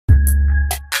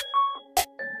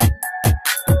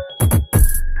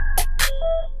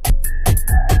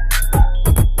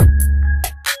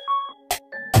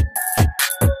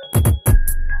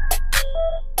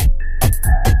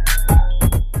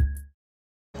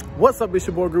What's up, it's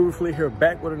your boy Groovy Flick here,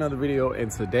 back with another video, and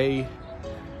today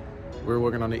we're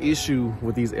working on the issue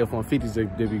with these F150s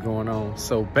that be going on.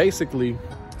 So basically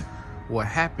what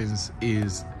happens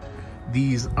is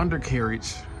these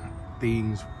undercarriage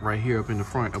things right here up in the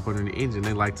front, up under the engine,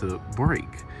 they like to break.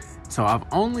 So I've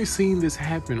only seen this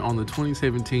happen on the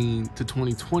 2017 to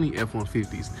 2020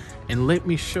 F150s, and let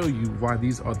me show you why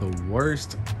these are the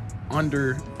worst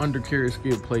undercarriage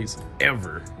skid plates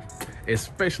ever,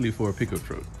 especially for a pickup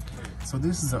truck. So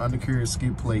this is an undercarriage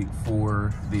skid plate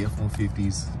for the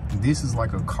F-150s. This is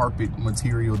like a carpet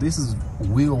material. This is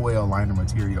wheel well liner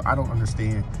material. I don't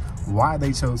understand why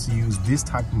they chose to use this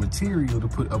type of material to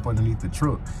put up underneath the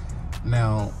truck.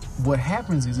 Now, what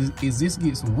happens is this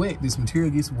gets wet, this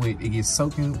material gets wet, it gets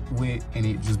soaking wet, and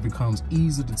it just becomes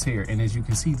easy to tear. And as you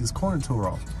can see, this corner tore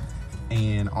off.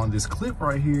 And on this clip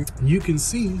right here, you can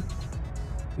see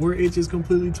where it just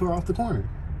completely tore off the corner.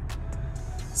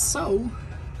 So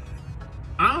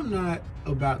I'm not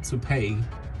about to pay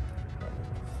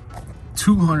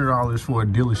 $200 for a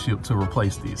dealership to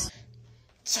replace this.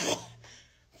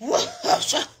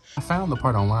 I found the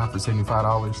part online for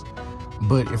 $75,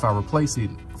 but if I replace it,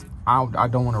 I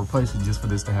don't want to replace it just for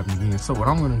this to happen again. So what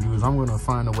I'm going to do is I'm going to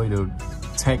find a way to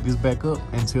tack this back up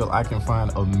until I can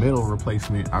find a metal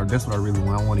replacement. That's what I really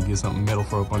want. I want to get something metal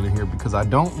for up under here, because I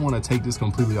don't want to take this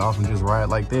completely off and just ride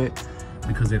like that,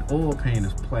 because that oil pan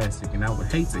is plastic, and I would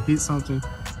hate to hit something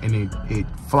and it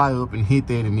fly up and hit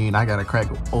that, and then I gotta crack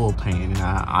an oil pan, and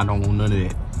I don't want none of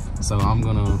that. So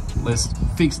let's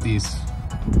fix this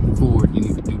before you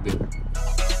need to do better.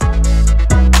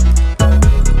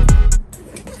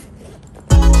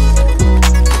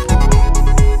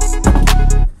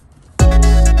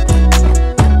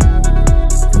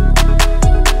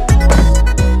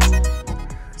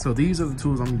 So these are the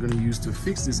tools I'm gonna use to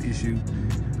fix this issue.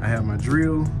 I have my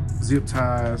drill, zip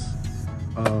ties,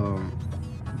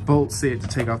 bolt set to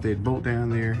take off that bolt down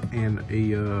there, and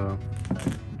a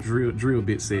drill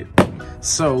bit set.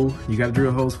 So you got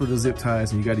drill holes for the zip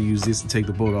ties, and you got to use this to take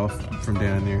the bolt off from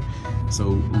down there. So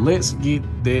let's get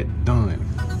that done.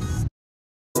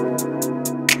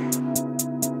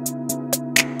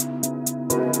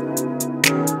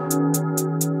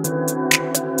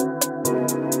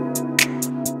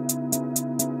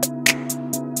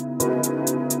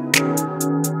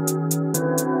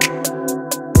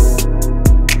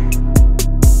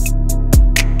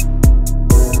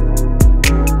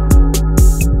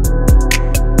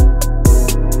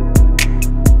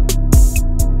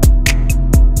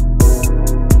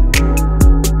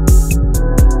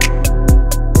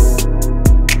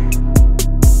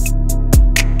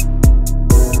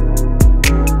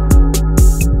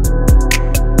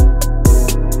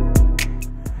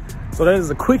 So that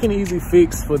is a quick and easy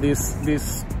fix for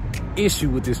this issue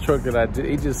with this truck that I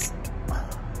did.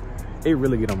 It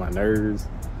really get on my nerves.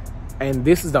 And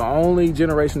this is the only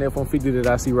generation F-150 that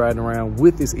I see riding around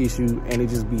with this issue, and it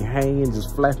just be hanging,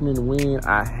 just flapping in the wind.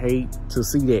 I hate to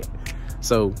see that.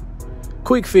 So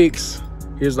quick fix.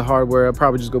 Here's the hardware. I'll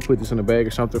probably just go put this in a bag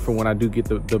or something for when I do get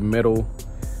the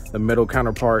metal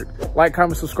counterpart. Like,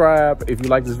 comment, subscribe. If you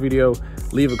like this video,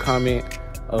 leave a comment.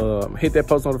 Hit that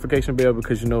post notification bell,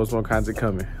 because you know it's more content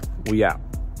coming. We out.